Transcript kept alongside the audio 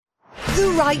The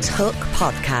Right Hook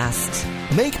Podcast.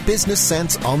 Make business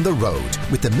sense on the road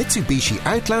with the Mitsubishi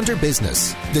Outlander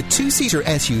Business. The two-seater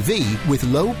SUV with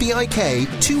low BIK,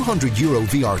 €200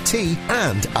 VRT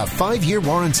and a 5-year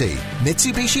warranty.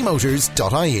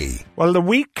 MitsubishiMotors.ie. Well, the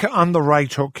week on the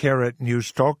Right Hook here at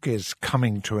Newstalk is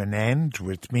coming to an end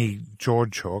with me,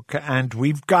 George Hook, and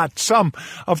we've got some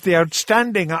of the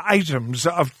outstanding items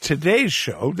of today's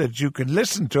show that you can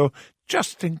listen to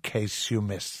just in case you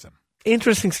missed them.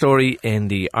 Interesting story in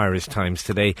the Irish Times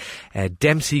today.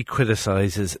 Dempsey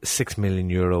criticises €6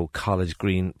 million College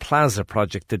Green Plaza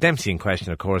project. The Dempsey in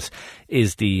question, of course,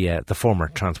 is the former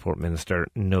Transport Minister,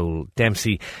 Noel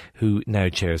Dempsey, who now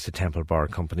chairs the Temple Bar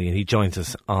Company, and he joins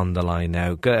us on the line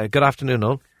now. Good afternoon,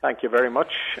 Noel. Thank you very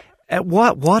much.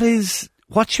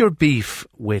 What's your beef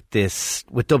with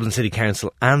Dublin City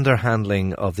Council and their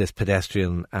handling of this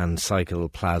pedestrian and cycle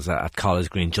plaza at College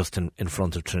Green, just in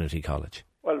front of Trinity College?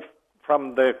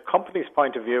 From the company's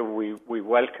point of view, we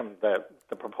welcome the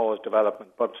proposed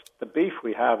development, but the beef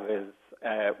we have is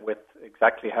with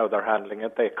exactly how they're handling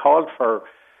it. They called for,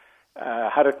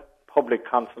 had a public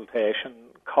consultation,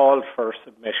 called for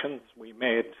submissions. We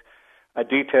made a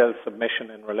detailed submission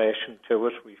in relation to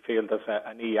it. We feel that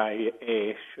an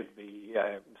EIA should be,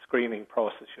 screening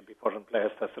process should be put in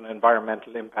place. That's an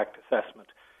environmental impact assessment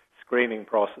screening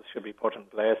process should be put in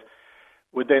place.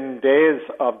 Within days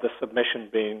of the submission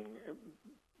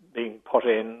being put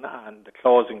in and the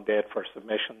closing date for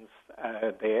submissions,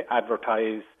 they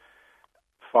advertise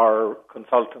for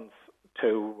consultants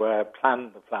to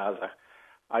plan the plaza.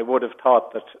 I would have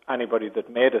thought that anybody that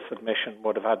made a submission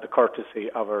would have had the courtesy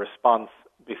of a response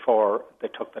before they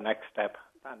took the next step.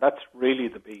 And that's really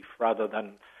the beef rather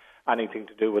than anything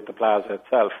to do with the plaza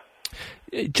itself.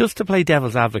 Just to play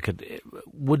devil's advocate,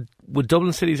 would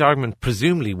Dublin City's argument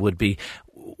presumably would be,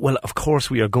 well, of course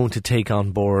we are going to take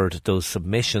on board those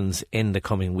submissions in the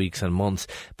coming weeks and months,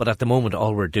 but at the moment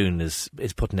all we're doing is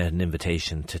putting out an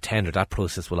invitation to tender. That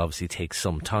process will obviously take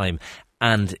some time,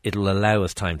 and it'll allow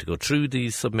us time to go through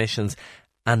these submissions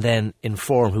and then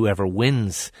inform whoever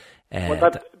wins.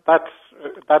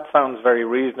 That sounds very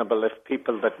reasonable if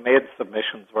people that made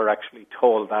submissions were actually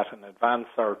told that in advance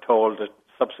or told it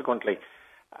subsequently.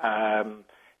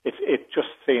 It just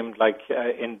seemed like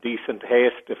indecent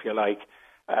haste, if you like,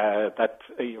 that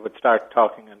you would start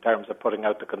talking in terms of putting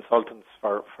out the consultants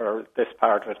for this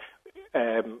part of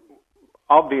it.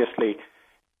 Obviously,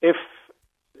 if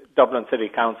Dublin City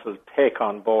Council take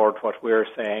on board what we're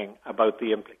saying about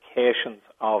the implications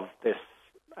of this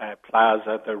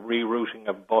plaza, the rerouting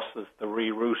of buses, the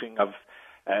rerouting of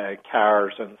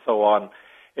cars and so on,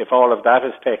 if all of that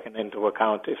is taken into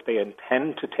account, if they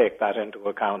intend to take that into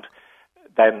account,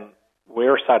 then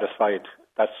we're satisfied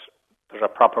that there's a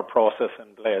proper process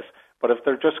in place. But if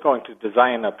they're just going to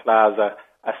design a plaza,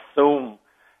 assume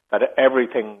that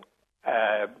everything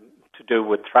to do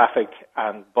with traffic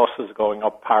and buses going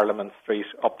up Parliament Street,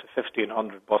 up to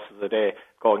 1,500 buses a day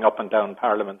going up and down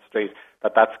Parliament Street,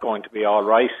 that's going to be all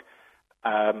right,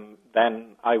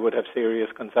 then I would have serious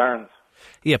concerns.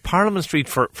 Yeah, Parliament Street,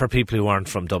 for people who aren't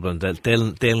from Dublin,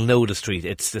 they'll know the street.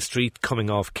 It's the street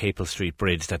coming off Capel Street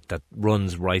Bridge that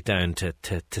runs right down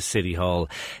to City Hall.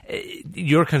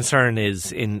 Your concern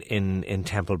is in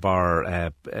Temple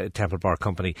Bar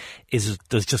Company is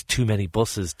there's just too many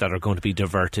buses that are going to be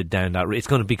diverted down that route. It's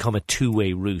going to become a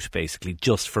two-way route, basically,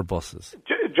 just for buses.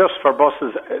 Just for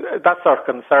buses. That's our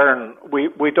concern.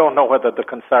 We don't know whether the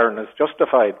concern is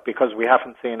justified because we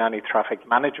haven't seen any traffic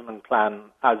management plan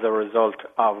as a result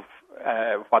of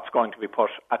what's going to be put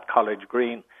at College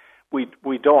Green. We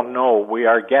don't know. We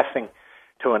are guessing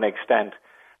to an extent.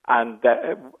 And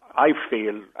I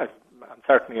feel,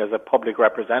 certainly as a public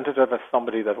representative, as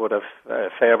somebody that would have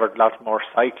favoured a lot more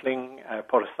cycling,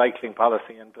 put a cycling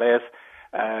policy in place,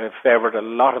 favoured a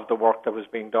lot of the work that was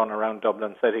being done around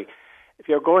Dublin City. If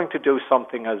you're going to do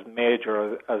something as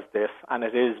major as this, and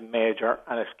it is major,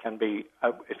 and it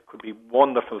could be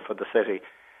wonderful for the city,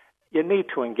 you need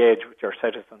to engage with your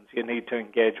citizens. You need to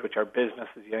engage with your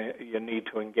businesses. You need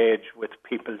to engage with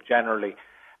people generally.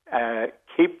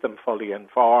 Keep them fully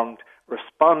informed,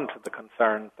 respond to the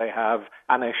concerns they have,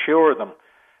 and assure them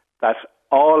that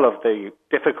all of the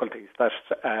difficulties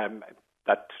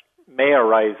that may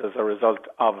arise as a result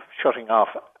of shutting off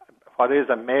what is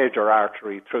a major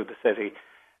artery through the city,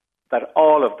 that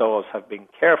all of those have been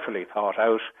carefully thought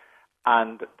out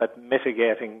and that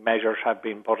mitigating measures have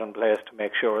been put in place to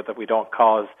make sure that we don't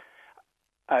cause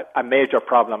a major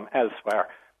problem elsewhere.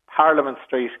 Parliament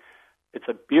Street, it's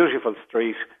a beautiful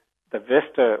street. The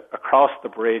vista across the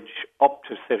bridge up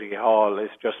to City Hall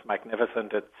is just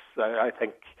magnificent. It's, I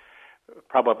think,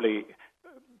 probably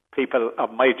people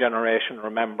of my generation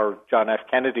remember John F.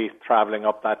 Kennedy travelling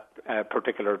up that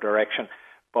particular direction.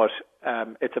 But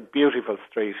it's a beautiful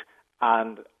street,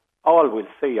 and all we'll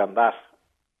see on that,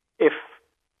 if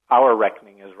our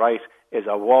reckoning is right, is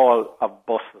a wall of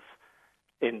buses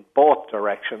in both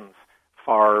directions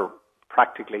for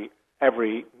practically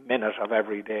every minute of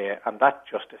every day, and that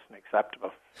just isn't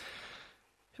acceptable.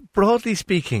 Broadly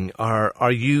speaking,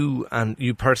 are you, and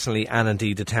you personally, and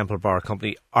indeed the Temple Bar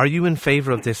Company, are you in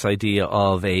favour of this idea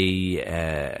of a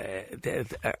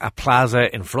plaza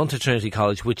in front of Trinity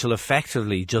College, which will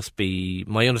effectively just be,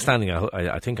 my understanding,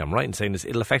 I think I'm right in saying this,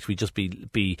 it'll effectively just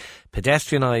be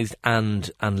pedestrianised and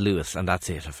Lewis, and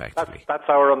that's it, effectively? That's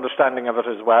our understanding of it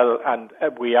as well, and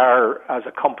we are, as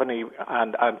a company,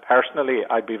 and personally,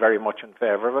 I'd be very much in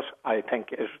favour of it. I think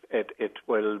it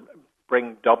will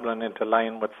bring Dublin into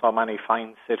line with so many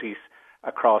fine cities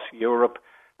across Europe,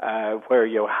 where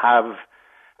you have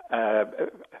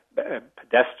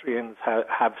pedestrians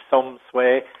have some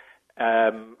sway.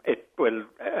 It will,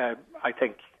 I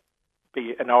think,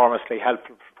 be enormously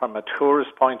helpful from a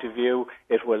tourist point of view.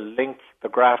 It will link the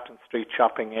Grafton Street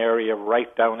shopping area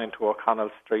right down into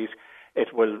O'Connell Street.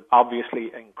 It will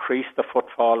obviously increase the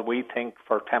footfall, we think,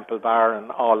 for Temple Bar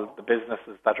and all the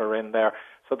businesses that are in there.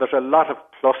 So there's a lot of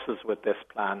pluses with this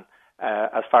plan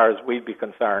as far as we'd be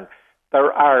concerned.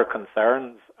 There are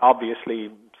concerns.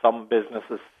 Obviously, some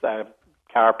businesses,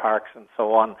 car parks and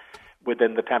so on,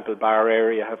 within the Temple Bar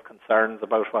area have concerns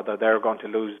about whether they're going to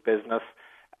lose business.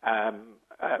 And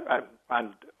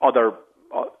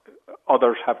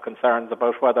others have concerns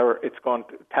about whether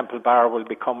Temple Bar will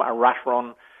become a rat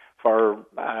run for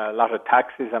a lot of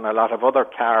taxis and a lot of other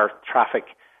car traffic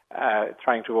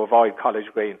trying to avoid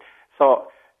College Green. So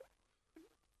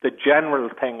the general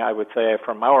thing I would say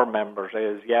from our members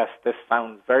is, yes, this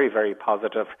sounds very, very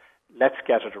positive. Let's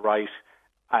get it right.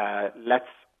 Let's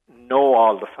know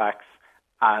all the facts.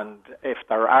 And if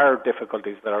there are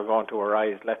difficulties that are going to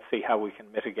arise, let's see how we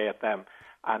can mitigate them.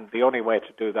 And the only way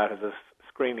to do that is a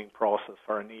screening process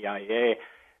for an EIA.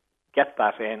 Get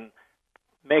that in.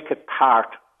 Make it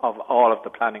part of all of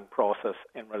the planning process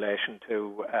in relation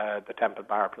to the Temple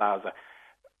Bar Plaza.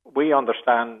 We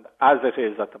understand, as it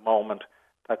is at the moment,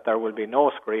 that there will be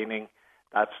no screening.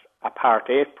 That's a Part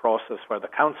 8 process where the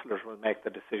councillors will make the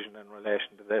decision in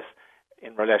relation to this.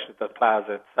 In relation to the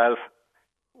plaza itself,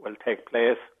 will take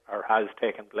place or has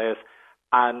taken place.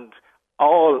 And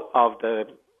all of the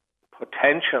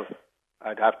potential,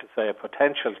 I'd have to say,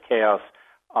 potential chaos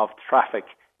of traffic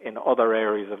in other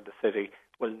areas of the city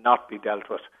will not be dealt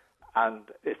with. And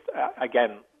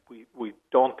again, we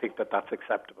don't think that that's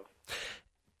acceptable.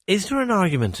 Is there an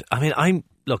argument? I mean,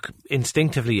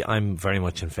 instinctively, I'm very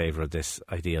much in favour of this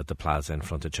idea of the plaza in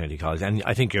front of Trinity College. And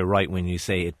I think you're right when you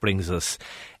say it brings us,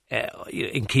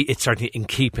 it's certainly in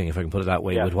keeping, if I can put it that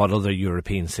way, with what other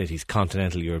European cities,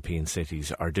 continental European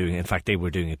cities are doing. In fact, they were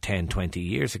doing it 10, 20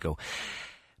 years ago.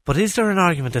 But is there an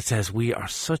argument that says we are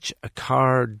such a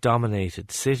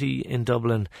car-dominated city in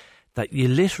Dublin that you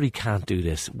literally can't do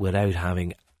this without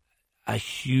having a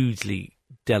hugely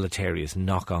deleterious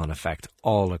knock-on effect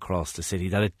all across the city,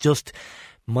 that it just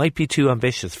might be too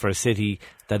ambitious for a city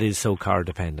that is so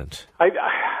car-dependent?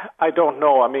 I don't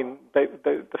know. I mean,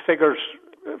 the figures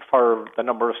for the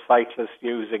number of cyclists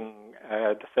using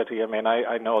the city, I mean,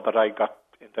 I know that I got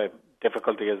into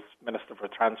difficulty as Minister for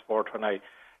Transport when I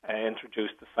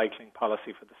introduced the cycling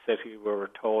policy for the city. We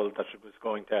were told that it was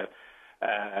going to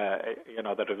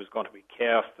that it was going to be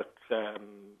chaos, that there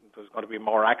was going to be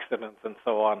more accidents and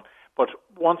so on. But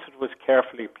once it was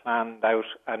carefully planned out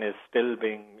and is still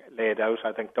being laid out,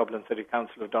 I think Dublin City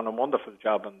Council have done a wonderful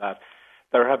job on that.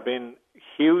 There have been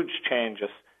huge changes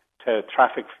to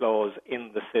traffic flows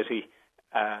in the city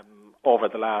over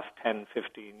the last 10,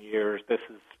 15 years. This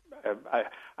is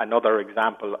another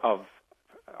example of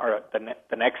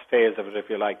the next phase of it, if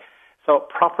you like. So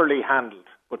properly handled,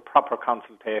 with proper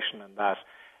consultation and that,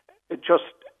 it just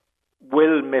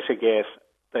will mitigate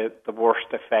the worst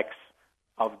effects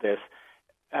of this.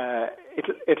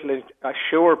 It'll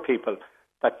assure people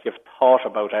that you've thought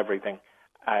about everything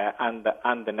and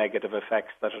the negative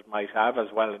effects that it might have, as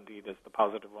well indeed as the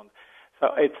positive ones. So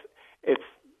it's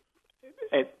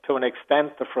to an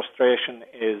extent the frustration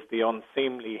is the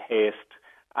unseemly haste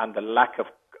and the lack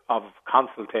of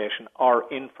consultation or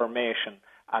information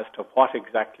as to what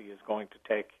exactly is going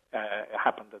to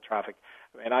happen to traffic.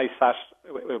 I mean, I sat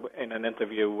in an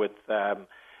interview with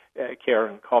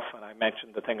Kieran Cuff, and I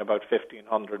mentioned the thing about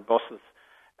 1,500 buses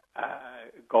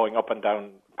going up and down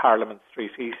Parliament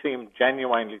Street. He seemed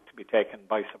genuinely to be taken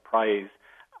by surprise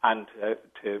and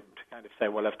to kind of say,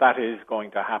 well, if that is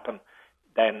going to happen,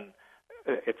 then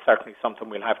it's certainly something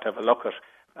we'll have to have a look at.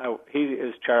 Now, he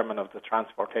is chairman of the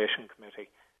Transportation Committee.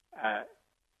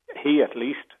 He at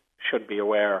least should be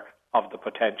aware of the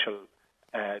potential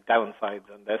downsides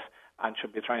in this, and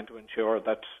should be trying to ensure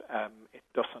that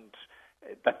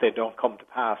that they don't come to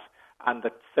pass, and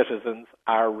that citizens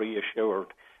are reassured.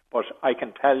 But I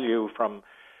can tell you from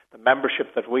the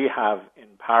membership that we have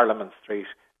in Parliament Street,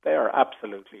 they are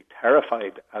absolutely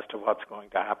terrified as to what's going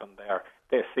to happen there.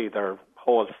 They see their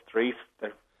whole street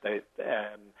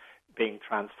being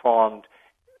transformed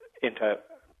into,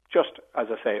 just as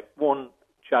I say, one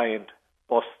giant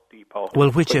bus depot.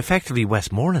 Well, which effectively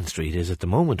Westmoreland Street is at the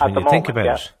moment, when you think about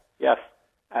it. Yes.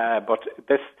 But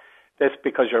this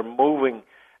because you're moving.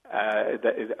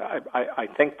 I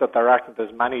think that there aren't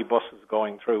as many buses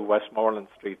going through Westmoreland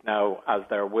Street now as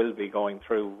there will be going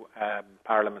through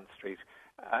Parliament Street.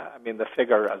 I mean, the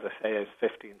figure, as I say, is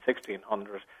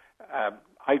 1,600.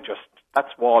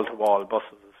 That's wall-to-wall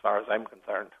buses as far as I'm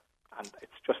concerned. And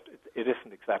it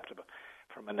isn't acceptable.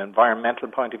 From an environmental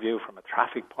point of view, from a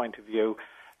traffic point of view,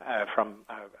 from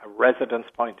a resident's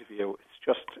point of view,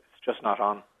 it's just not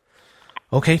on.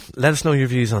 OK, let us know your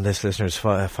views on this, listeners.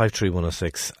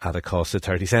 53106 at a cost of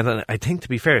 30 cents. And I think, to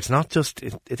be fair, it's not just,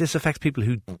 this affects people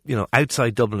who,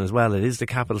 outside Dublin as well. It is the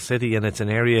capital city, and it's an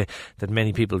area that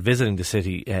many people visiting the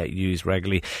city use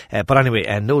regularly. But anyway,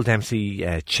 Noel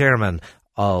Dempsey, chairman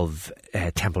of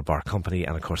Temple Bar Company,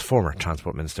 and of course former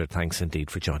Transport Minister, thanks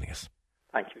indeed for joining us.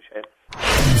 Thank you, Shane.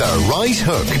 The Right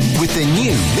Hook with the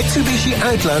new Mitsubishi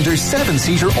Outlander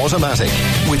 7-seater automatic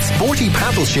with sporty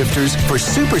paddle shifters for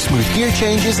super smooth gear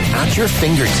changes at your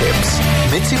fingertips.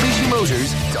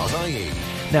 MitsubishiMotors.ie.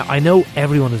 Now, I know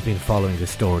everyone has been following the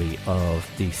story of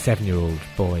the 7-year-old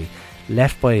boy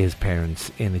left by his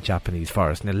parents in a Japanese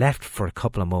forest, and they left for a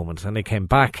couple of moments, and they came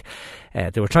back.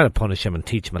 They were trying to punish him and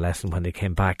teach him a lesson. When they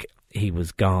came back, he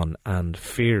was gone, and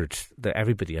feared that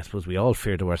everybody, I suppose we all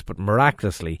feared the worst, but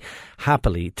miraculously,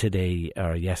 happily, today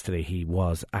or yesterday, he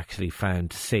was actually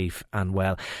found safe and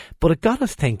well. But it got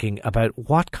us thinking about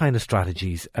what kind of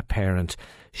strategies a parent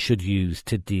should use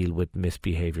to deal with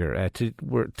misbehaviour.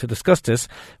 To discuss this,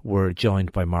 we're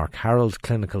joined by Mark Harold,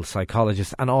 clinical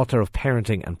psychologist and author of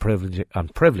Parenting and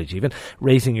Privilege, even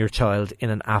Raising Your Child in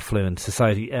an Affluent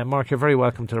Society. Mark, you're very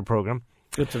welcome to the programme.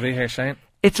 Good to be here, Shane.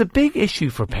 It's a big issue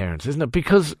for parents, isn't it?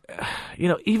 Because,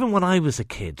 even when I was a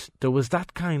kid, there was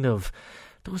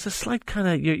a slight kind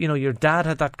of, your dad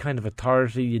had that kind of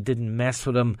authority. You didn't mess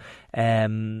with him. A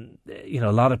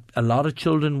lot of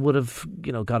children would have,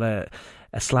 got a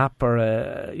slap or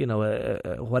a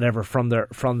whatever from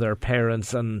their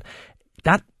parents, and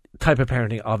that type of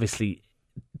parenting obviously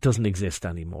doesn't exist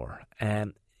anymore.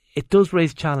 It does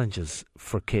raise challenges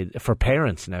for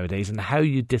parents nowadays, and how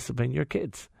you discipline your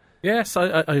kids. Yes,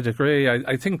 I'd agree.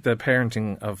 I think the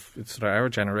parenting of sort of our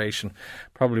generation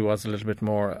probably was a little bit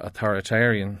more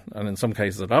authoritarian, and in some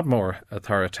cases a lot more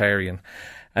authoritarian.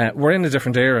 We're in a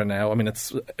different era now. I mean,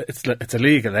 it's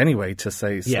illegal anyway to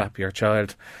say slap your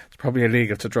child. It's probably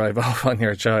illegal to drive off on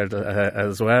your child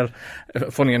as well.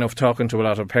 Funny enough, talking to a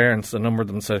lot of parents, a number of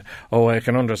them said, "Oh, I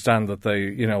can understand that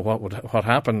they, what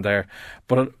happened there,"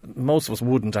 but most of us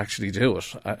wouldn't actually do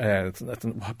it. It's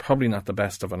probably not the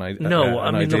best of an idea. No,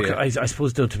 I mean, look, I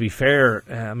suppose though, to be fair,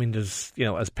 there's,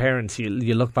 as parents,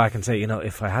 you look back and say,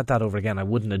 if I had that over again, I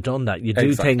wouldn't have done that. You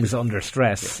do things under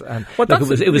stress, and look,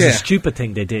 it was a stupid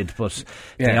thing they did, but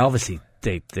they obviously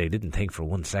they didn't think for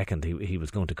 1 second he was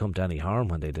going to come to any harm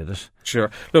when they did it. Sure.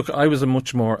 Look, I was a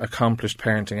much more accomplished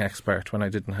parenting expert when I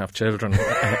didn't have children.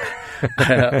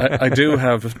 I do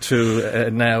have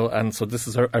two now, and so this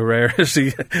is a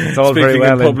rarity. It's all speaking very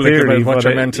well in public in theory, about what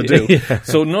you're meant to do. Yeah.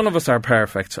 So none of us are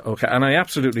perfect, okay? And I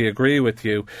absolutely agree with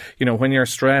you. When you're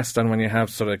stressed and when you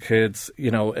have sort of kids,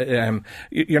 you're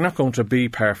not going to be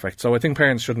perfect. So I think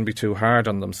parents shouldn't be too hard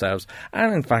on themselves.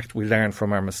 And in fact, we learn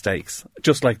from our mistakes.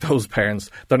 Just like those parents,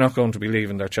 they're not going to be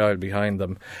leaving their child behind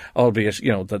them, albeit,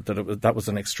 that was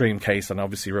an extreme case and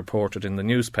obviously reported in the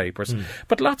newspapers.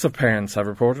 But lots of parents have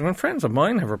reported, and friends of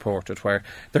mine have reported, where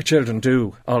their children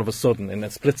do all of a sudden in a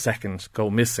split second go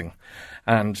missing,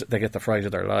 and they get the fright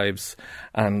of their lives,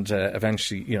 and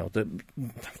eventually,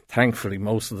 thankfully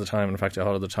most of the time, in fact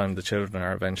all of the time, the children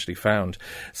are eventually found.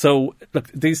 So look,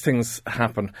 these things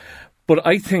happen. But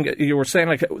I think you were saying,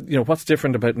 like, what's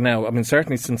different about now? I mean,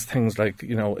 certainly since things like,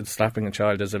 slapping a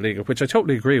child is illegal, which I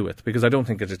totally agree with, because I don't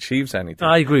think it achieves anything.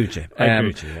 I agree with you.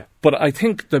 Yeah. But I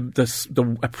think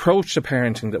the approach to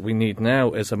parenting that we need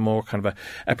now is a more kind of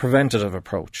a preventative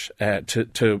approach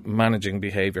to managing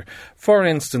behaviour. For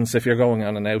instance, if you're going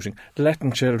on an outing,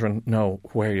 letting children know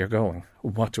where you're going,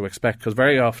 what to expect, because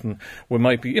very often we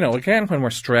might be, again, when we're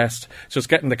stressed, just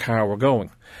get in the car, we're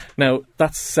going. Now,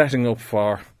 that's setting up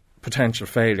for potential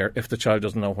failure if the child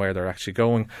doesn't know where they're actually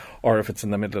going, or if it's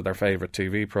in the middle of their favourite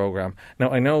TV programme.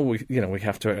 Now, I know we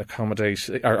have to accommodate,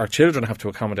 our children have to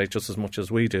accommodate just as much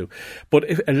as we do, but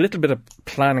if a little bit of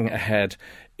planning ahead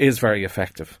is very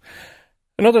effective.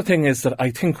 Another thing is that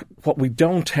I think what we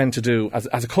don't tend to do as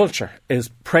a culture is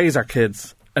praise our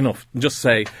kids enough. Just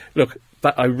say, look,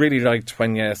 that I really liked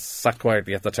when you sat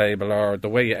quietly at the table, or the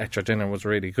way you ate your dinner was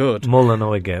really good. Mulla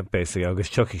Noige, basically, agus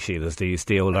Chucky Sheelas,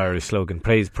 the old Irish slogan,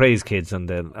 praise kids and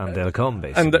they'll come,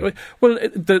 basically.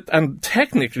 And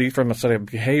technically, from a sort of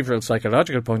behavioural,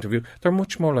 psychological point of view, they're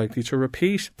much more likely to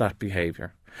repeat that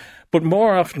behaviour. But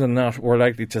more often than not, we're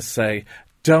likely to say,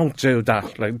 don't do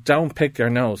that, like, don't pick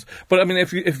your nose. But I mean,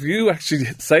 if you actually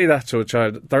say that to a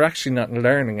child, they're actually not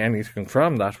learning anything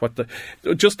from that.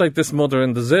 Just like this mother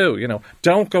in the zoo,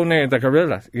 don't go near the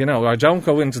gorilla, or don't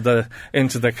go into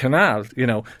the canal,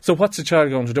 So what's the child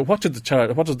going to do? What does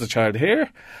the child hear?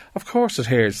 Of course it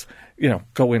hears,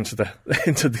 go into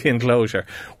the enclosure.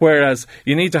 Whereas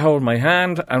you need to hold my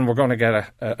hand, and we're going to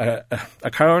get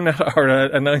a cornet or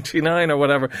a 99 or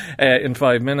whatever in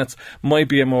 5 minutes, might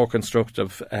be a more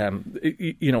constructive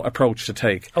approach to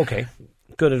take. Okay,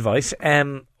 good advice.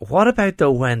 What about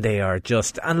though when they are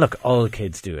just, and look, all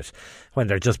kids do it, when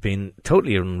they're just being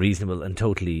totally unreasonable and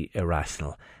totally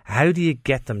irrational? How do you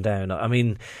get them down? I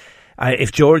mean,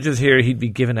 if George was here, he'd be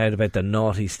giving out about the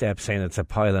naughty step, saying it's a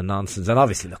pile of nonsense. And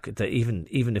obviously, look, even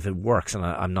if it works, and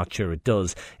I'm not sure it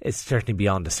does, it's certainly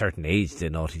beyond a certain age the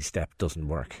naughty step doesn't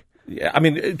work. Yeah, I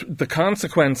mean, the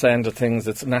consequence end of things,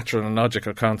 it's natural and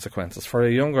logical consequences. For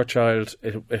a younger child,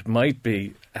 it might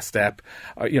be a step,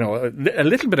 a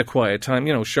little bit of quiet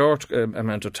time, short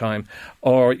amount of time,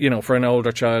 or, for an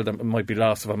older child, it might be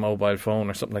loss of a mobile phone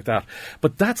or something like that.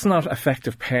 But that's not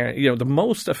effective parenting. The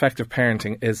most effective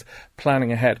parenting is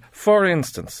planning ahead. For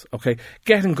instance,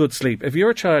 getting good sleep. If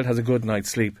your child has a good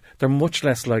night's sleep, they're much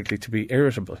less likely to be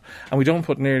irritable. And we don't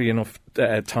put nearly enough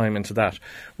time into that.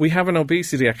 We have an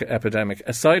obesity epidemic.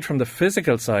 Aside from the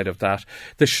physical side of that,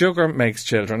 the sugar makes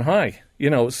children high.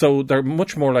 So they're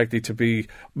much more likely to be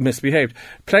misbehaved.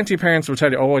 Plenty of parents will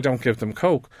tell you, I don't give them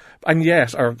Coke. And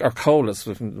yet, or colas,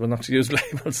 well, not to use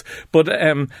labels, but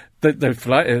they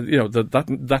fly,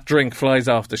 that drink flies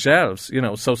off the shelves,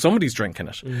 so somebody's drinking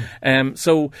it.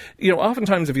 So,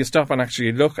 oftentimes if you stop and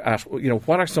actually look at,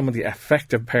 what are some of the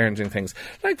effective parenting things?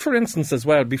 Like, for instance, as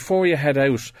well, before you head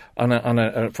out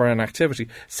for an activity,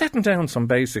 setting down some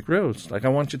basic rules. Like, I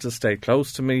want you to stay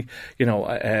close to me,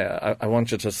 I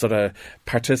want you to sort of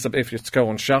participate. If it's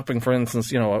going shopping, for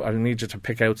instance, I need you to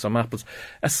pick out some apples.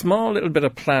 A small little bit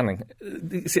of planning.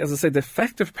 See, as I say, the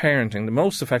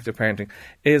most effective parenting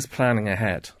is planning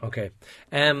ahead. Okay.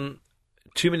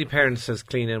 Too many parents, says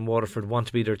Clean in Waterford, want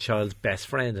to be their child's best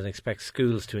friend and expect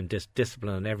schools to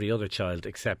discipline every other child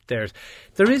except theirs.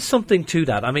 There is something to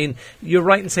that. I mean, you're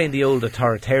right in saying the old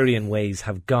authoritarian ways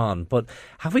have gone, but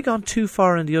have we gone too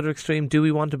far in the other extreme? Do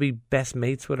we want to be best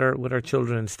mates with our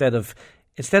children instead of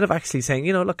actually saying,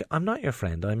 look, I'm not your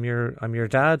friend, I'm your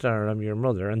dad, or I'm your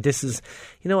mother, and this is,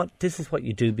 this is what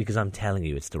you do because I'm telling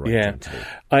you it's the right thing to do.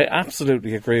 I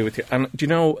absolutely agree with you. And do you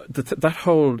know,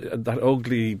 that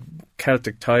ugly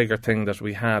Celtic tiger thing that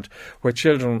we had, where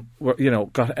children were,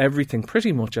 got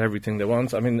pretty much everything they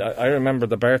want. I mean, I remember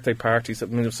the birthday parties. I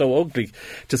mean, it was so ugly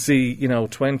to see,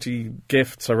 20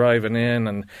 gifts arriving in,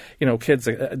 and, kids,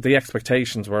 the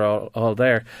expectations were all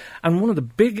there. And one of the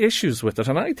big issues with it,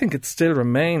 and I think it still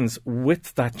remains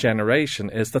with that generation,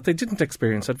 is that they didn't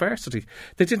experience adversity.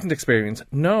 They didn't experience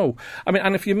no. I mean,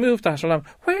 and if you move that along,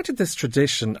 where did this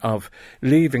tradition of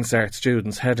leaving cert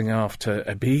students heading off to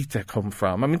Ibiza come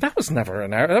from? I mean, that was never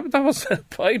that was a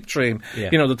pipe dream. Yeah.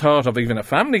 The thought of even a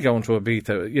family going to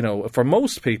Ibiza, for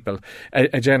most people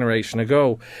a generation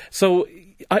ago. So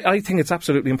I think it's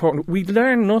absolutely important. We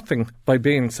learn nothing by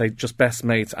being, say, just best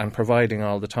mates and providing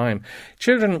all the time.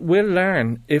 Children will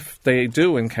learn if they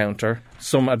do encounter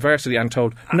some adversity and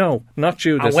told, no, not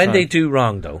you this and when time. they do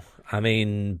wrong, though, I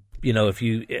mean, if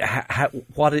you,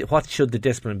 what should the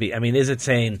discipline be? I mean, is it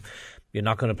saying you're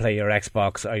not going to play your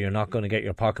Xbox, or you're not going to get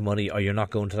your pocket money, or you're not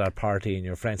going to that party and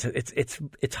your friends?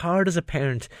 It's hard as a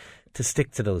parent to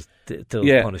stick to those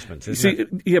punishments,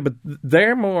 but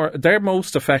they're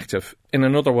most effective in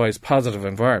an otherwise positive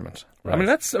environment. Right. I mean,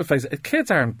 let's face it, kids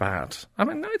aren't bad. I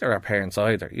mean, neither are parents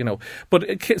either, But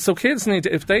so kids need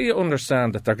to, if they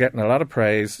understand that they're getting a lot of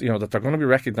praise, that they're going to be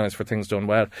recognised for things done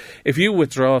well, if you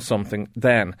withdraw something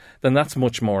then that's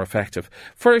much more effective.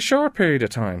 For a short period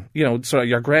of time, so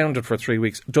you're grounded for 3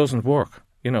 weeks, doesn't work.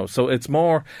 So it's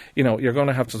more, you're going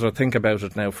to have to sort of think about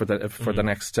it now for the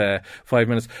next 5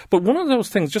 minutes. But one of those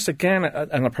things, just again,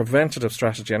 and a preventative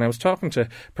strategy, and I was talking to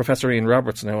Professor Ian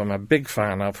Robertson, who I'm a big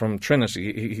fan of, from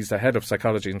Trinity. He's the head of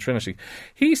psychology in Trinity.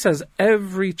 He says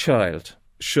every child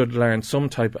should learn some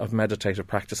type of meditative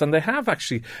practice, and they have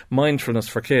actually mindfulness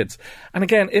for kids. And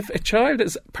again, if a child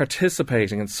is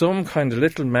participating in some kind of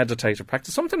little meditative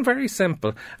practice, something very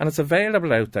simple, and it's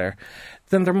available out there,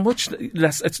 then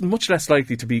it's much less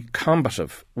likely to be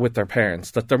combative with their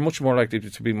parents, that they're much more likely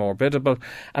to be more biddable.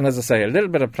 And as I say, a little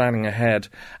bit of planning ahead,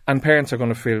 and parents are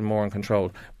going to feel more in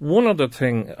control. One other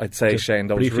thing I'd say, just Shane,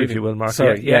 that was really... if you will, Mark.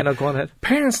 Sorry, no, go on ahead.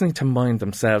 Parents need to mind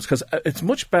themselves, because it's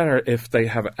much better if they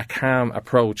have a calm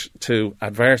approach to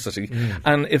adversity.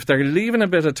 And if they're leaving a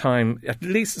bit of time, at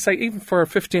least, say, even for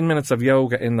 15 minutes of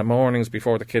yoga in the mornings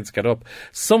before the kids get up,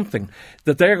 something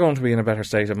that they're going to be in a better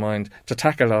state of mind to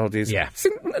tackle all these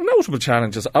notable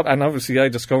challenges. And obviously I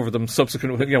discovered them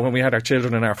subsequently, when we had our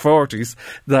children in our 40s,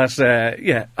 that,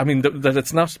 that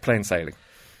it's not plain sailing.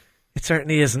 It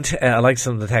certainly isn't. I like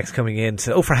some of the text coming in.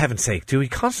 For heaven's sake, do we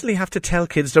constantly have to tell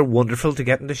kids they're wonderful to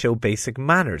get them to show basic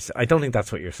manners? I don't think that's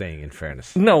what you're saying, in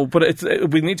fairness. No, but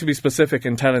we need to be specific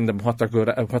in telling them what they're good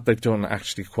at and what they've done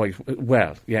actually quite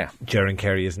well, yeah. Jaron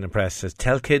Carey isn't impressed. Says,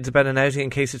 tell kids about an outing in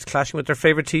case it's clashing with their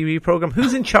favourite TV programme.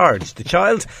 Who's in charge? The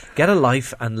child? Get a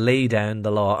life and lay down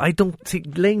the law. I don't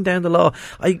think laying down the law,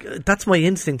 that's my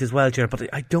instinct as well, Jaron, but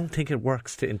I don't think it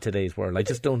works in today's world. I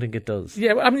just don't think it does.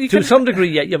 Yeah, I mean, to some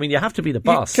degree, yeah. I mean, you have to be the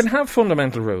boss. You can have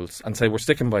fundamental rules and say we're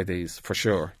sticking by these for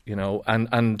sure, and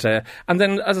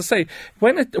then, as I say,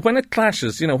 when it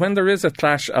clashes, when there is a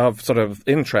clash of sort of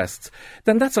interests,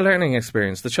 then that's a learning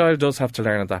experience. The child does have to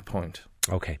learn at that point.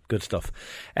 Okay, good stuff.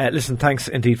 Listen, thanks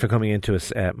indeed for coming into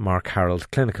us, Mark Harold,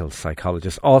 clinical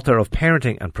psychologist, author of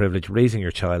Parenting and Privilege, Raising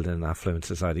Your Child in an Affluent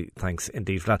Society. Thanks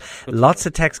indeed for that. Lots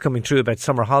of texts coming through about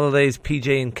summer holidays.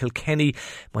 PJ in Kilkenny,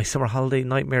 my summer holiday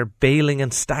nightmare, baling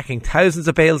and stacking thousands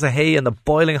of bales of hay in the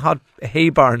boiling hot hay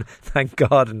barn. Thank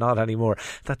God, not anymore.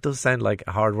 That does sound like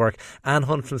hard work. Anne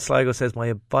Hunt from Sligo says, my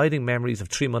abiding memories of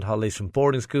 3-month holidays from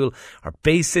boarding school are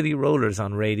Bay City Rollers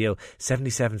on radio,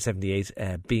 77, 78,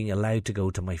 being allowed to go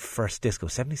to my first disco.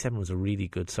 77 was a really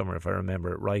good summer, if I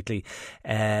remember it rightly.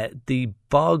 The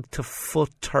bog to foot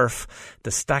turf,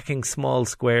 the stacking small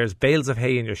squares, bales of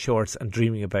hay in your shorts, and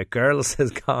dreaming about girls,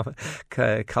 says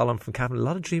Colin from Cavan. A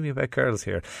lot of dreaming about girls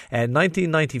here.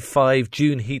 1995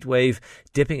 June heat wave,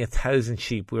 dipping 1,000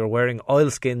 sheep. We were wearing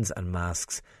oilskins and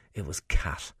masks. It was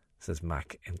cat, says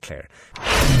Mac in Clare.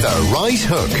 The Right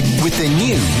Hook with the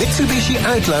new Mitsubishi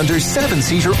Outlander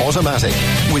 7-seater automatic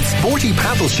with sporty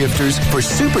paddle shifters for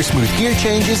super smooth gear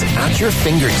changes at your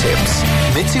fingertips.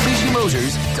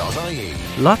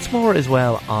 MitsubishiMotors.ie. Lots more as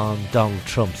well on Donald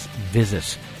Trump's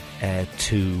visit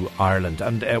to Ireland,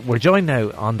 and we're joined now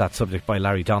on that subject by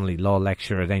Larry Donnelly, law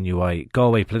lecturer at NUI,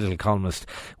 Galway political columnist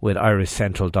with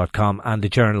irishcentral.com and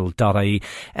thejournal.ie.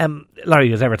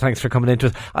 Larry, as ever, thanks for coming into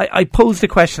it. I posed a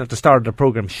question at the start of the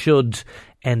programme: should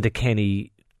Enda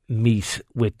Kenny meet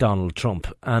with Donald Trump?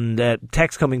 And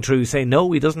text coming through saying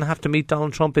no, he doesn't have to meet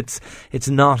Donald Trump. It's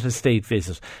not a state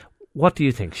visit. What do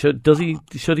you think? Should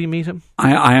he meet him?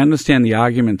 I understand the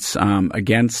arguments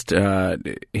against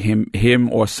him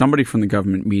or somebody from the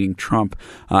government meeting Trump.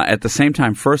 At the same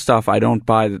time, first off, I don't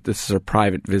buy that this is a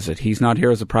private visit. He's not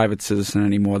here as a private citizen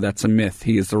anymore. That's a myth.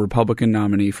 He is the Republican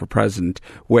nominee for president.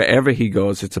 Wherever he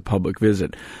goes, it's a public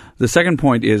visit. The second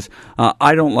point is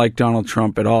I don't like Donald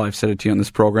Trump at all. I've said it to you on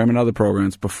this program and other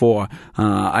programs before.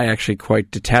 I actually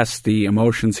quite detest the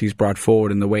emotions he's brought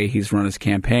forward and the way he's run his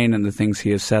campaign and the things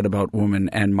he has said about women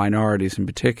and minorities in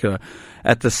particular.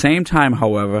 At the same time,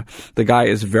 however, the guy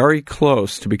is very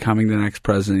close to becoming the next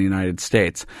president of the United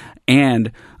States.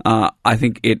 And I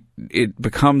think it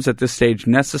becomes at this stage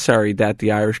necessary that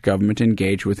the Irish government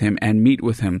engage with him and meet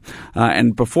with him.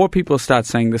 And before people start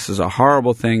saying this is a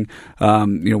horrible thing,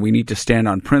 we need to stand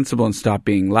on principle and stop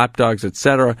being lapdogs,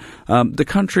 etc. The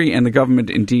country and the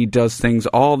government indeed does things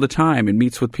all the time and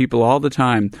meets with people all the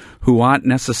time who aren't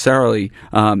necessarily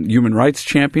human rights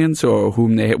champions or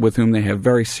with whom they have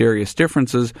very serious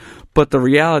differences, But the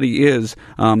reality is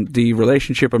the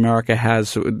relationship America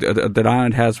has, that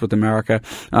Ireland has with America,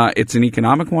 it's an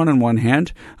economic one on one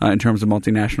hand, in terms of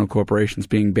multinational corporations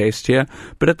being based here.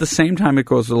 But at the same time, it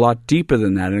goes a lot deeper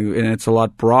than that, and it's a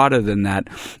lot broader than that.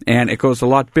 And it goes a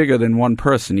lot bigger than one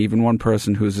person, even one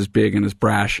person who's as big and as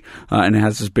brash and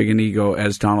has as big an ego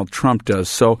as Donald Trump does.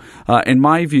 So in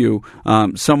my view,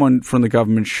 someone from the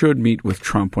government should meet with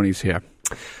Trump when he's here.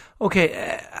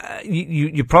 Okay,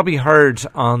 you probably heard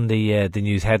on the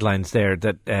news headlines there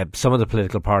that some of the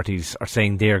political parties are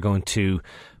saying they are going to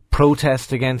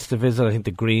protest against the visit. I think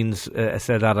the Greens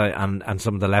said that, and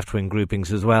some of the left-wing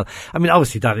groupings as well. I mean,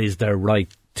 obviously that is their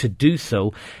right to do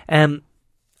so.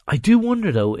 I do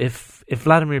wonder, though, if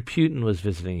Vladimir Putin was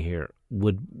visiting here,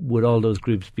 would all those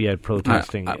groups be out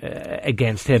protesting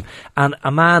against him? And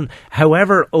a man,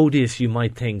 however odious you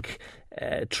might think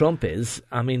Trump is,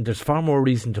 I mean, there's far more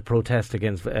reason to protest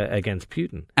against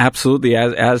Putin. Absolutely,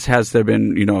 as has there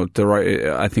been,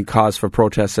 I think, cause for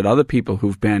protests at other people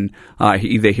who've been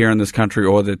either here in this country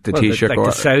or the Taoiseach, like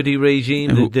the Saudi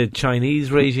regime, the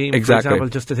Chinese regime, exactly. For example,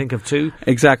 just to think of two.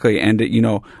 Exactly, and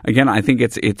again, I think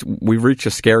it's we've reached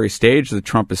a scary stage that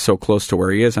Trump is so close to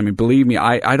where he is. I mean, believe me,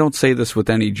 I don't say this with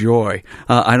any joy.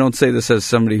 I don't say this as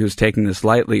somebody who's taking this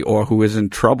lightly or who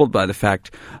isn't troubled by the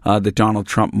fact that Donald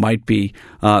Trump might be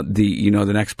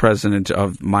the next president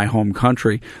of my home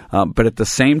country. But at the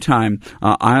same time,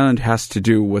 Ireland has to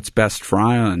do what's best for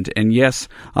Ireland. And yes,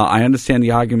 I understand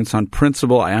the arguments on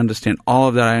principle. I understand all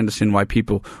of that. I understand why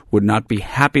people would not be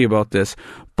happy about this.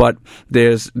 But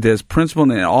there's principle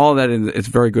and all of that, and it's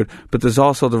very good. But there's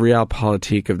also the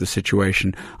realpolitik of the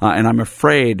situation. And I'm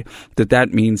afraid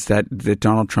that means that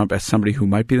Donald Trump, as somebody who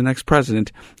might be the next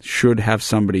president, should have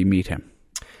somebody meet him.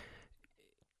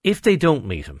 If they don't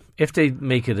meet him, if they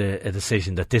make it a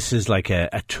decision that this is like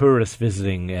a tourist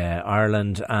visiting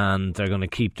Ireland and they're going to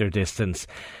keep their distance,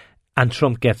 and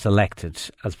Trump gets elected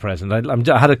as president,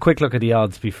 I had a quick look at the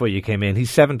odds before you came in.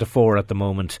 He's 7-4 at the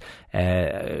moment.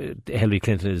 Hillary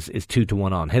Clinton is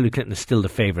 2-1 on. Hillary Clinton is still the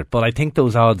favourite, but I think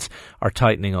those odds are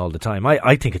tightening all the time.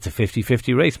 I think it's a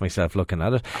 50-50 race myself looking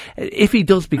at it. If he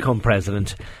does become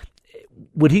president,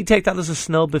 would he take that as a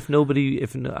snub if nobody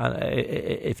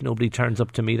turns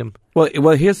up to meet him?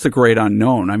 Well, here's the great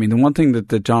unknown. I mean, the one thing that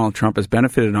Donald Trump has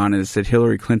benefited on is that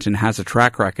Hillary Clinton has a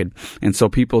track record, and so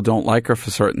people don't like her for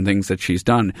certain things that she's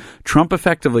done. Trump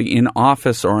effectively in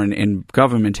office or in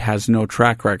government has no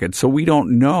track record, so we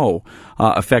don't know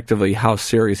effectively how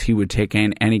serious he would take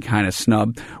any kind of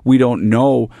snub. We don't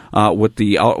know what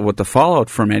the fallout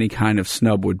from any kind of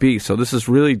snub would be. So this is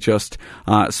really just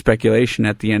speculation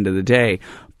at the end of the day.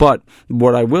 But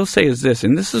what I will say is this,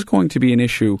 and this is going to be an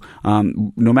issue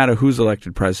no matter who's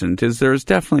elected president, is there is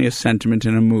definitely a sentiment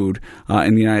and a mood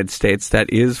in the United States that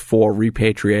is for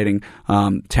repatriating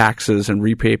taxes and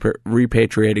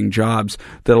repatriating jobs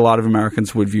that a lot of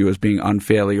Americans would view as being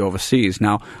unfairly overseas.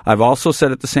 Now, I've also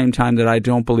said at the same time that I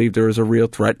don't believe there is a real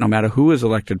threat, no matter who is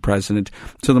elected president,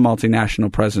 to the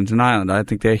multinational presence in Ireland. I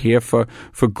think they're here for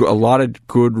a lot of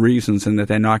good reasons and that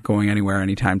they're not going anywhere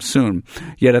anytime soon.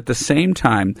 Yet at the same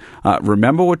time,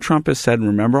 remember what Trump has said,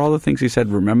 remember all the things he said,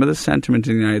 remember the sentiment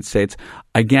in the United States.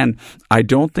 Again, I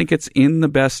don't think it's in the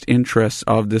best interests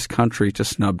of this country to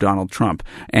snub Donald Trump.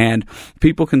 And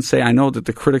people can say, I know that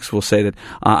the critics will say that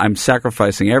I'm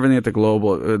sacrificing everything at the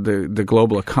global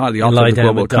economy, the altar of the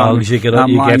global economy.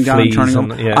 I'm lying down and turning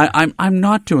over. Yeah. I'm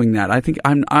not doing that. I think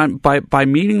I'm by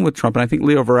meeting with Trump, and I think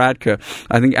Leo Varadkar,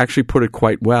 actually put it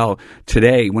quite well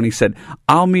today when he said,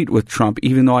 I'll meet with Trump,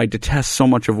 even though I detest so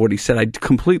much of what he said. I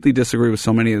completely disagree with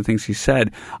so many of the things he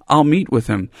said. I'll meet with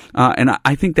him. And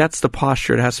I think that's the posture.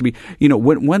 It has to be,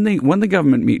 when the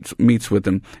government meets with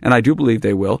them, and I do believe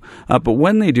they will, but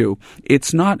when they do, it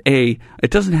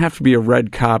doesn't have to be a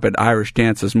red carpet Irish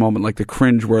dances moment like the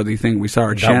cringeworthy thing we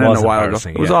saw at Shannon a while ago.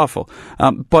 It was awful.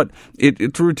 But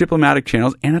it through diplomatic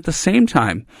channels, and at the same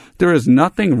time, there is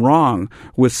nothing wrong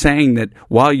with saying that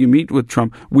while you meet with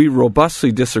Trump, we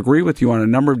robustly disagree with you on a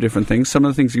number of different things. Some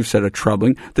of the things you've said are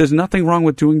troubling. There's nothing wrong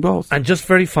with doing both. And just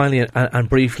very finally and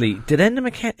briefly, did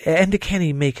Enda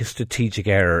Kenny make a strategic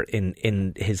error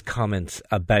in his comments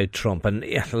about Trump? And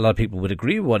a lot of people would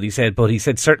agree with what he said, but he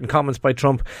said certain comments by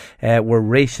Trump were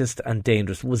racist and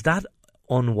dangerous. Was that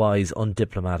unwise,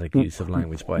 undiplomatic use of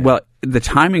language by him. Well, the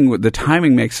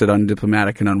timing makes it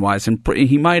undiplomatic and unwise, and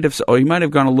he might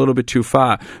have gone a little bit too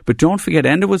far. But don't forget,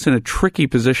 Enda was in a tricky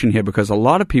position here because a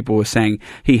lot of people were saying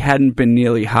he hadn't been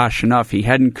nearly harsh enough. He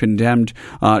hadn't condemned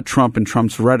Trump and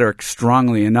Trump's rhetoric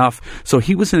strongly enough. So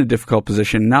he was in a difficult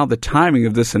position. Now the timing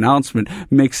of this announcement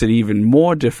makes it even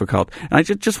more difficult. And I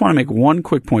just want to make one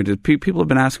quick point. People have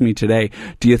been asking me today,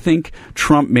 do you think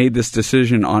Trump made this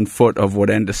decision on foot of what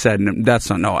Enda said? And that's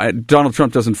not, no. Donald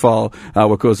Trump doesn't follow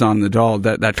what goes on in the doll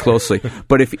that closely.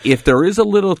 But if there is a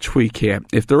little tweak here,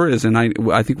 if there is, and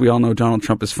I think we all know Donald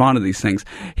Trump is fond of these things,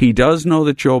 he does know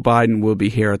that Joe Biden will be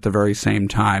here at the very same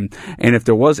time. And if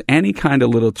there was any kind of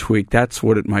little tweak, that's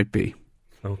what it might be.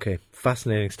 Okay,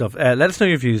 fascinating stuff. Let us know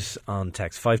your views on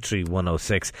text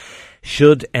 53106.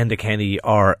 Should Enda Kenny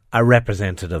or a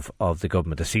representative of the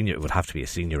government, it would have to be a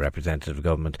senior representative of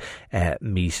government,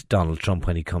 meet Donald Trump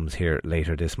when he comes here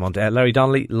later this month? Larry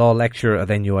Donnelly, law lecturer at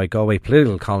NUI Galway,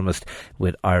 political columnist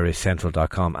with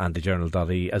irishcentral.com and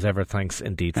thejournal.ie. As ever, thanks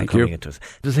indeed for coming into us.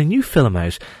 There's a new film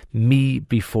out, Me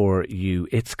Before You.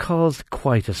 It's caused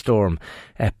quite a storm,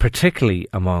 particularly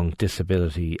among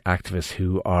disability activists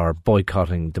who are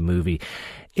boycotting the movie.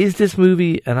 Is this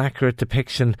movie an accurate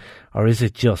depiction, or is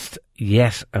it just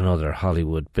yet another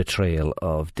Hollywood betrayal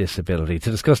of disability?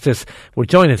 To discuss this, we're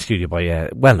joined in studio by a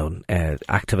well-known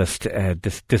activist,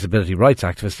 disability rights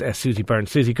activist, Susie Byrne.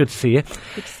 Susie, good to see you.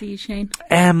 Good to see you, Shane.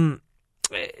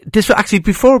 This actually,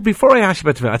 before I ask you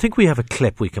about the film, I think we have a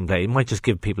clip we can play. It might just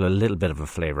give people a little bit of a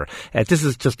flavour. This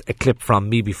is just a clip from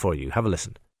Me Before You. Have a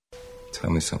listen. Tell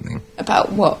me something.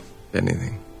 About what?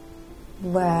 Anything.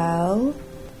 Well,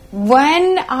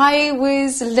 when I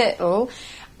was little,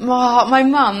 my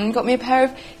mum got me a pair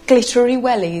of glittery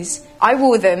wellies. I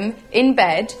wore them in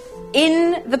bed,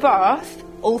 in the bath,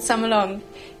 all summer long.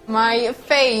 My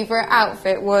favourite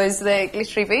outfit was the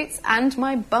glittery boots and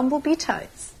my bumblebee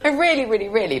tights. I really, really,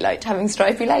 really liked having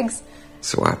stripy legs.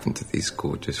 So what happened to these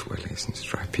gorgeous wellies and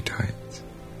stripy tights?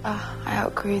 I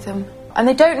outgrew them. And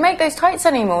they don't make those tights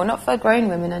anymore, not for grown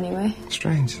women anyway.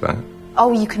 Strange, that.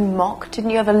 Oh, you can mock. Didn't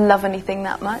you ever love anything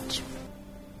that much?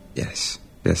 Yes.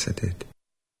 Yes, I did.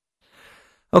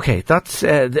 Okay, that's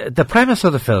the premise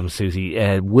of the film,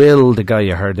 Susie. Will, the guy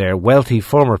you heard there, wealthy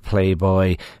former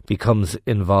playboy, becomes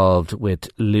involved with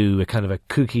Lou, a kind of a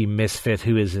kooky misfit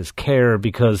who is his carer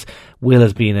because Will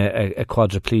has been a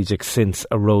quadriplegic since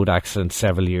a road accident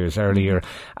several years earlier.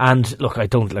 And look, I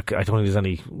don't think there's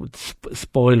any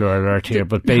spoiler alert here,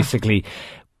 but basically,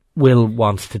 Will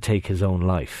wants to take his own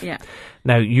life. Yeah.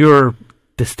 Now, you're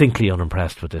distinctly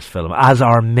unimpressed with this film, as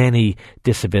are many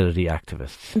disability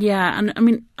activists. Yeah, and I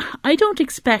mean, I don't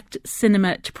expect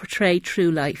cinema to portray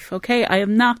true life, okay? I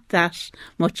am not that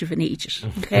much of an idiot,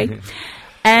 okay?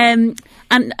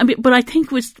 But I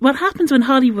think what happens when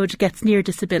Hollywood gets near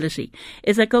disability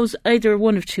is it goes either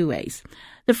one of two ways.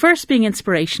 The first being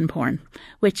inspiration porn,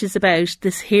 which is about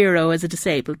this hero as a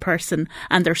disabled person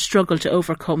and their struggle to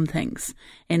overcome things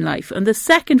in life. And the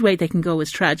second way they can go is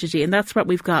tragedy, and that's what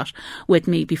we've got with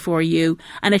Me Before You.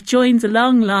 And it joins a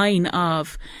long line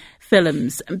of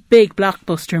films, big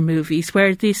blockbuster movies,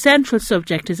 where the central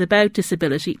subject is about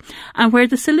disability and where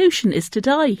the solution is to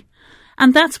die.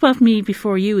 And that's what Me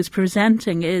Before You is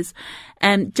presenting, is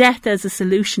death as a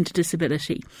solution to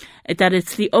disability, that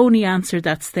it's the only answer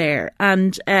that's there,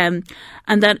 and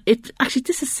that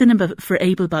this is cinema for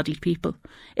able-bodied people.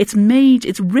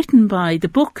 The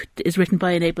book is written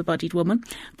by an able-bodied woman,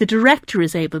 the director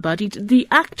is able-bodied, the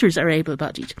actors are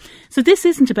able-bodied. So this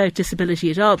isn't about disability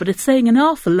at all, but it's saying an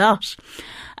awful lot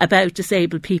about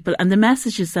disabled people and the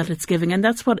messages that it's giving, and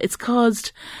that's what it's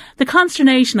caused the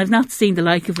consternation. I've not seen the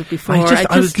like of it before.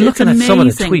 I was looking at some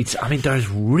of the tweets. I mean, there's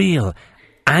real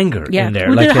anger in there.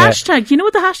 Well, the hashtag, you know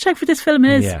what the hashtag for this film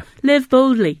is? Yeah. Live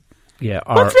boldly. Yeah.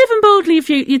 What's living boldly if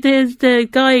the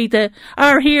guy,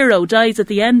 our hero, dies at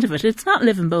the end of it? It's not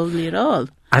living boldly at all.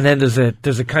 And then there's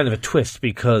a kind of a twist,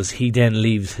 because he then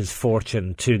leaves his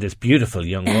fortune to this beautiful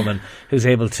young woman who's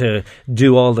able to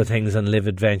do all the things and live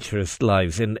adventurous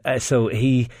lives. And so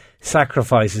he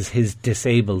sacrifices his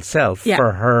disabled self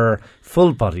for her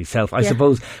full body self. I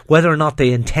suppose whether or not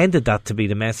they intended that to be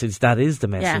the message, that is the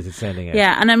message it's sending out.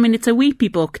 Yeah, and I mean, it's a weepy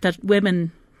book that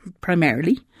women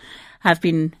primarily have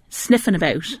been sniffing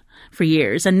about for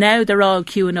years, and now they're all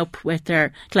queuing up with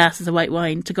their glasses of white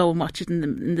wine to go and watch it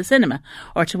in the cinema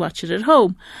or to watch it at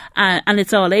home, and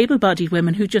it's all able-bodied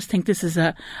women who just think this is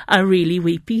a really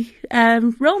weepy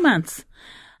romance.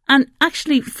 And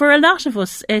actually, for a lot of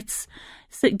us, it's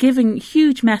giving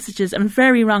huge messages and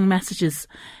very wrong messages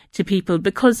to people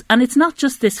and it's not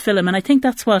just this film, and I think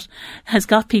that's what has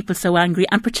got people so angry,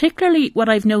 and particularly what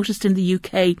I've noticed in the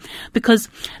UK, because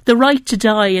the right to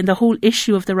die and the whole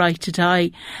issue of the right to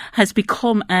die has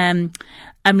become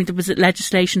there was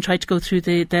legislation tried to go through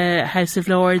the House of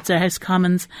Lords or House of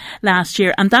Commons last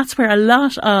year, and that's where a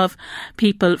lot of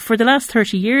people, for the last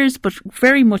 30 years, but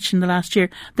very much in the last year,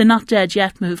 the Not Dead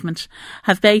Yet movement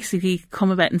have basically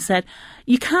come about and said,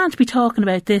 you can't be talking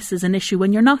about this as an issue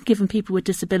when you're not giving people with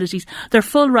disabilities their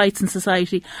full rights in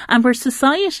society, and where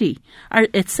society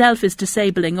itself is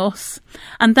disabling us.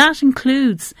 And that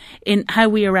includes in how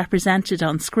we are represented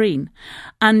on screen.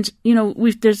 And,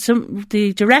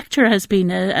 the director has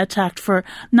been attacked for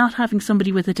not having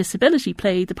somebody with a disability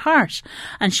play the part.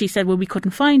 And she said, well, we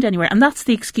couldn't find anywhere. And that's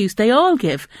the excuse they all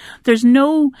give. There's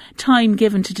no time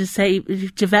given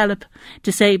to develop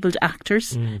disabled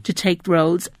actors to take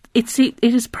roles. It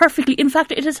is perfectly, in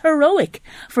fact, it is heroic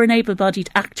for an able-bodied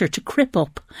actor to crip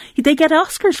up. They get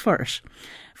Oscars for it,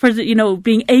 for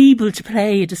being able to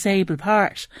play a disabled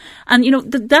part. And,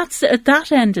 that's at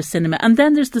that end of cinema. And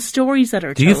then there's the stories that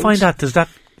are told. Do you find that,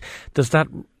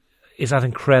 is that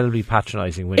incredibly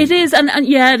patronising? It is, and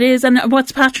yeah, it is. And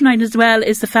what's patronising as well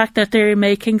is the fact that they're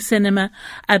making cinema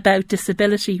about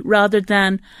disability rather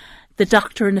than the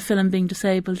doctor in the film being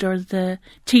disabled, or the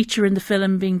teacher in the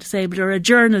film being disabled, or a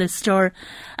journalist, or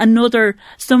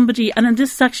somebody. And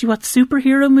this is actually what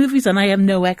superhero movies, and I am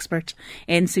no expert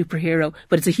in superhero,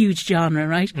 but it's a huge genre,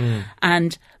 right?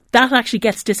 And that actually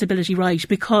gets disability right,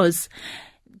 because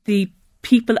the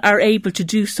people are able to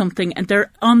do something and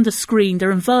they're on the screen,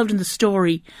 they're involved in the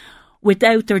story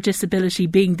without their disability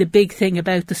being the big thing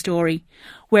about the story.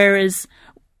 Whereas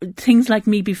things like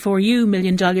Me Before You, $1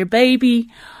 Million Baby,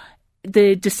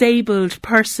 the disabled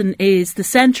person is the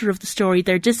centre of the story.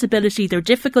 Their disability, their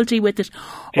difficulty with it,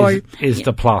 is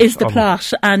the plot. Is the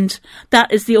plot, and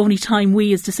that is the only time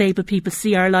we as disabled people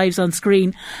see our lives on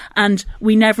screen. And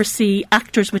we never see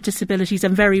actors with disabilities,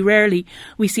 and very rarely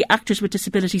we see actors with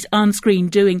disabilities on screen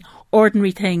doing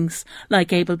ordinary things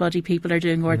like able-bodied people are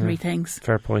doing ordinary things.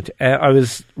 Fair point. I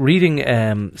was reading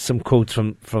some quotes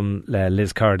from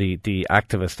Liz Cardy, the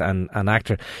activist and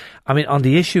actor. I mean, on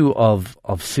the issue of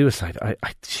suicide,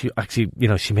 she actually,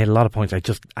 she made a lot of points I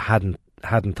just hadn't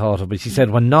thought of. But she said,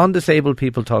 when non-disabled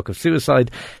people talk of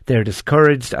suicide, they're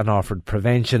discouraged and offered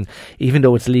prevention. Even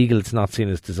though it's legal, it's not seen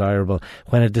as desirable.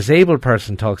 When a disabled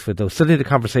person talks with those, suddenly the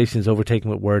conversation is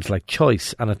overtaken with words like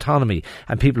choice and autonomy,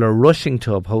 and people are rushing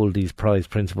to uphold these prized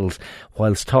principles,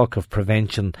 whilst talk of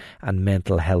prevention and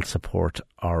mental health support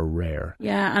are rare.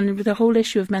 Yeah, and the whole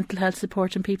issue of mental health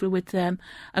support and people with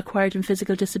acquired and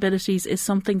physical disabilities is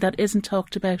something that isn't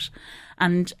talked about.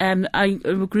 And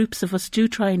groups of us do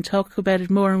try and talk about it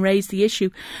more and raise the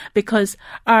issue, because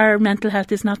our mental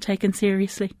health is not taken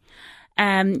seriously.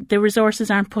 The resources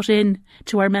aren't put in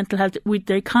to our mental health.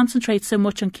 They concentrate so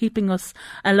much on keeping us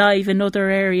alive in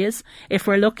other areas, if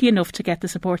we're lucky enough to get the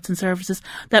supports and services,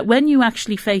 that when you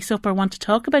actually face up or want to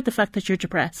talk about the fact that you're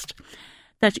depressed,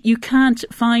 that you can't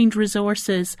find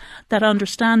resources that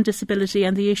understand disability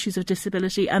and the issues of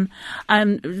disability, and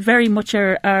very much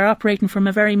are operating from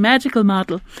a very medical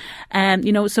model.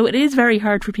 So it is very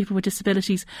hard for people with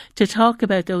disabilities to talk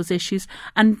about those issues.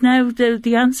 And now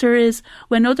the answer is,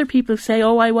 when other people say,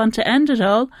 oh, I want to end it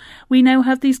all, we now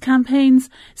have these campaigns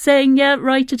saying, yeah,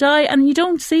 right to die, and you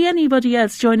don't see anybody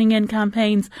else joining in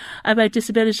campaigns about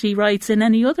disability rights in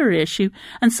any other issue.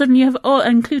 And suddenly you have,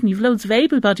 you've loads of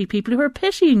able-bodied people who are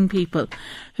pitying people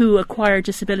who acquire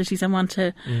disabilities and want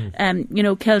to,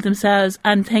 kill themselves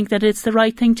and think that it's the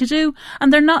right thing to do.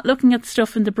 And they're not looking at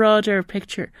stuff in the broader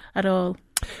picture at all.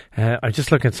 I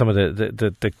just look at some of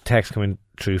the text coming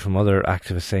through from other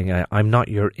activists saying, I'm not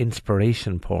your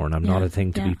inspiration porn. I'm not a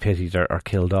thing to be pitied or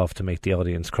killed off to make the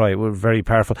audience cry. We're very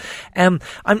powerful. I'm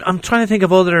trying to think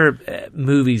of other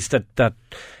movies that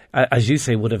as you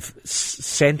say, would have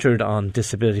centred on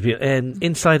disability.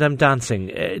 Inside I'm Dancing.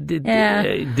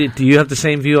 Do you have the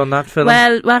same view on that film?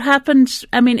 Well, what happened,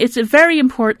 it's a very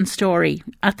important story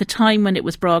at the time when it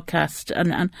was broadcast,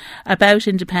 and about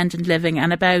independent living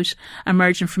and about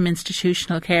emerging from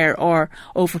institutional care or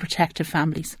overprotective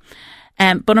families.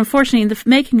 But unfortunately, in the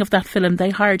making of that film, they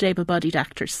hired able-bodied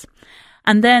actors.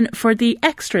 And then for the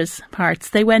extras parts,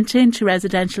 they went into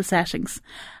residential settings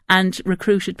and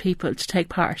recruited people to take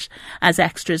part as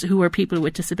extras who were people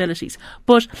with disabilities.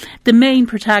 But the main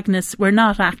protagonists were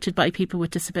not acted by people with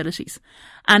disabilities.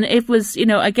 And it was,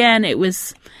 it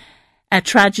was a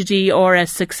tragedy or a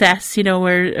success,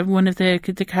 where one of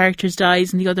the characters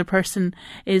dies and the other person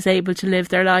is able to live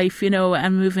their life,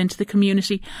 and move into the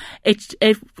community. It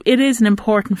is an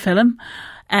important film.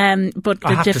 But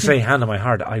I have to say, hand on my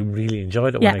heart, I really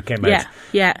enjoyed it when it came out.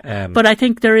 But I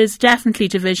think there is definitely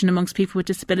division amongst people with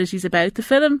disabilities about the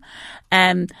film,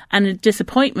 and a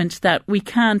disappointment that we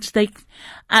can't.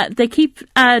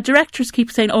 Directors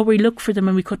keep saying, "Oh, we look for them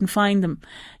and we couldn't find them."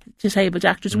 Disabled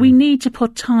actors. We need to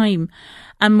put time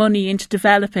and money into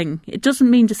developing. It doesn't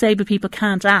mean disabled people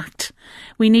can't act.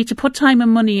 We need to put time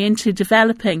and money into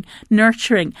developing,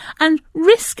 nurturing and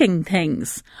risking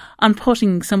things on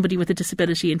putting somebody with a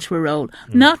disability into a role.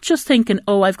 Not just thinking,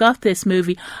 oh, I've got this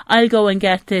movie, I'll go and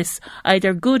get this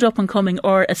either good up and coming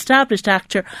or established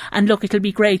actor and look, it'll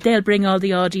be great. They'll bring all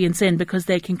the audience in because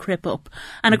they can crip up.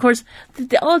 And of course,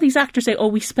 all these actors say, oh,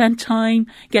 we spent time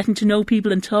getting to know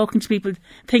people and talking to people,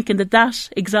 thinking that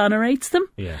exonerates them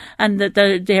and that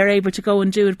they're able to go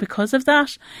and do it because of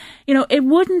that. You know, it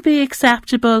wouldn't be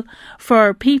acceptable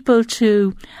for people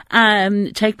to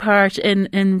take part in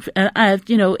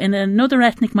another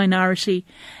ethnic minority,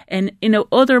 in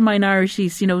other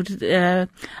minorities, and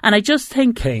I just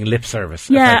think paying lip service.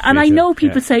 Yeah, and I know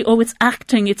people say, "Oh, it's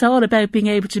acting. It's all about being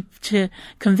able to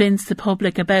convince the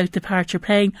public about the part you're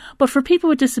playing." But for people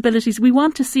with disabilities, we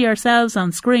want to see ourselves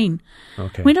on screen.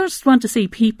 Okay. We don't just want to see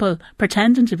people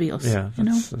pretending to be us. Yeah,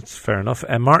 that's fair enough.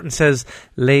 Martin says,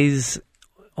 Les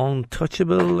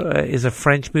Untouchable is a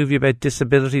French movie about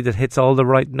disability that hits all the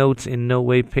right notes, in no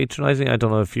way patronising. I don't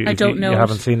know if you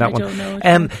haven't seen that one. Don't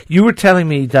know. You were telling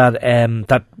me that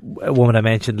that woman I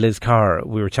mentioned, Liz Carr,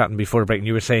 we were chatting before the break, and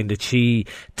you were saying that she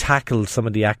tackled some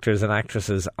of the actors and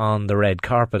actresses on the red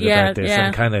carpet about this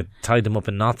and kind of tied them up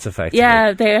in knots, effectively.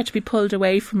 Yeah, they had to be pulled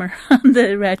away from her on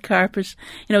the red carpet.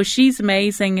 She's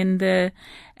amazing in the...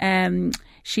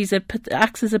 She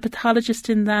acts as a pathologist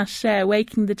in that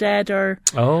Waking the Dead or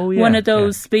one of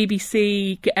those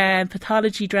BBC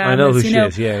pathology dramas. I know who she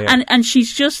is, And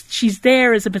she's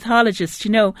there as a pathologist,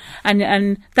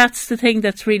 and that's the thing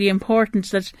that's really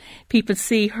important, that people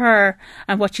see her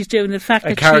and what she's doing. The fact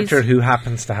that character who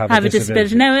happens to have a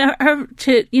disability. Now,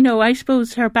 I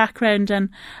suppose her background and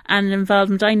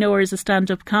involvement, I know her as a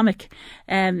stand-up comic,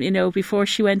 before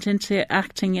she went into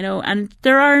acting, and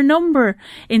there are a number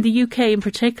in the UK in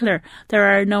particular, there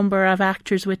are a number of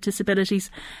actors with disabilities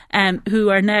who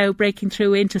are now breaking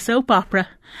through into soap opera,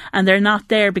 and they're not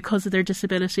there because of their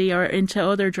disability or into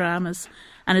other dramas.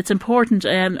 And it's important.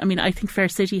 I think Fair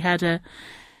City had a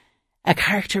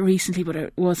character recently, but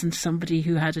it wasn't somebody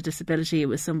who had a disability. It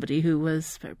was somebody who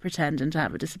was pretending to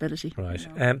have a disability. Right.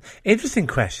 Interesting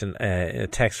question. A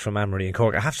text from Anne-Marie in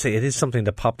Cork. I have to say, it is something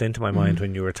that popped into my mind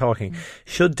when you were talking.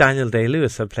 Should Daniel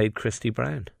Day-Lewis have played Christy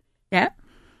Brown? Yeah.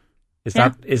 Is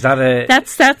that a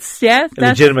that's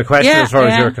legitimate question as far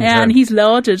as you're concerned? Yeah, and he's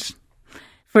lauded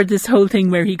for this whole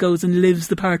thing where he goes and lives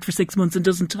the part for 6 months and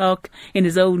doesn't talk in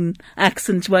his own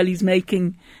accent while he's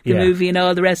making the movie and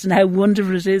all the rest, and how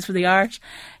wonderful it is for the art.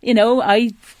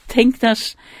 I think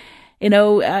that,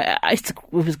 it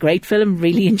was a great film,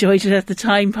 really enjoyed it at the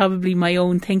time. Probably my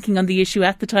own thinking on the issue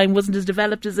at the time wasn't as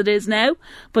developed as it is now.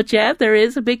 But yeah, there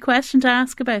is a big question to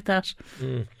ask about that.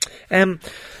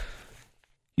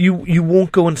 You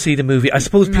won't go and see the movie. I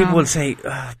suppose people will say...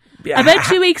 About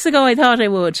 2 weeks ago I thought I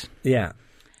would. Yeah.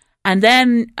 And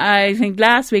then I think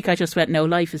last week I just went, no,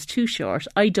 life is too short.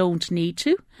 I don't need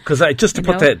to. Because just to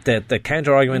put the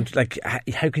counter argument, like,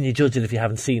 how can you judge it if you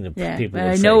haven't seen it? Yeah,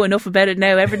 I know enough about it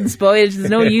now. Everything's spoiled. There's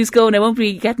no use going. I won't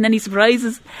be getting any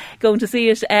surprises going to see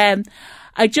it.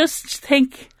 I just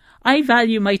think I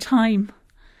value my time.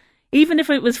 Even if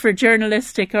it was for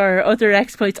journalistic or other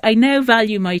exploits, I now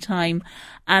value my time,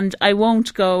 and I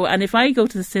won't go. And if I go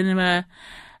to the cinema,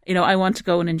 I want to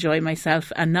go and enjoy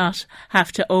myself and not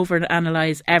have to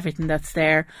overanalyze everything that's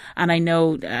there. And I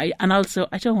know, and also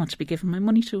I don't want to be giving my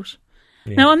money to it.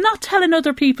 Yeah. Now, I'm not telling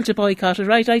other people to boycott it,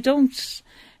 right?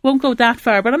 Won't go that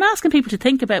far, but I'm asking people to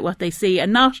think about what they see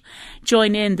and not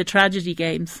join in the tragedy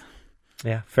games.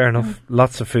 Yeah, fair enough.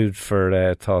 Lots of food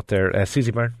for thought there.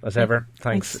 Susie Byrne, as ever,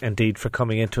 thanks indeed for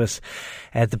coming into us.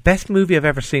 The best movie I've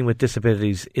ever seen with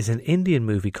disabilities is an Indian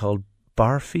movie called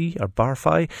Barfi.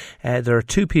 There are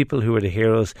two people who are the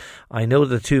heroes. I know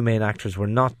the two main actors were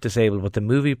not disabled, but the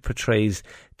movie portrays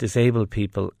disabled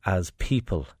people as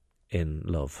people in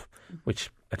love,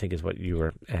 which I think is what you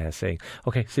were saying.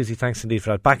 Okay, Susie, thanks indeed for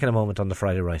that. Back in a moment on the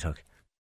Friday Right Hook.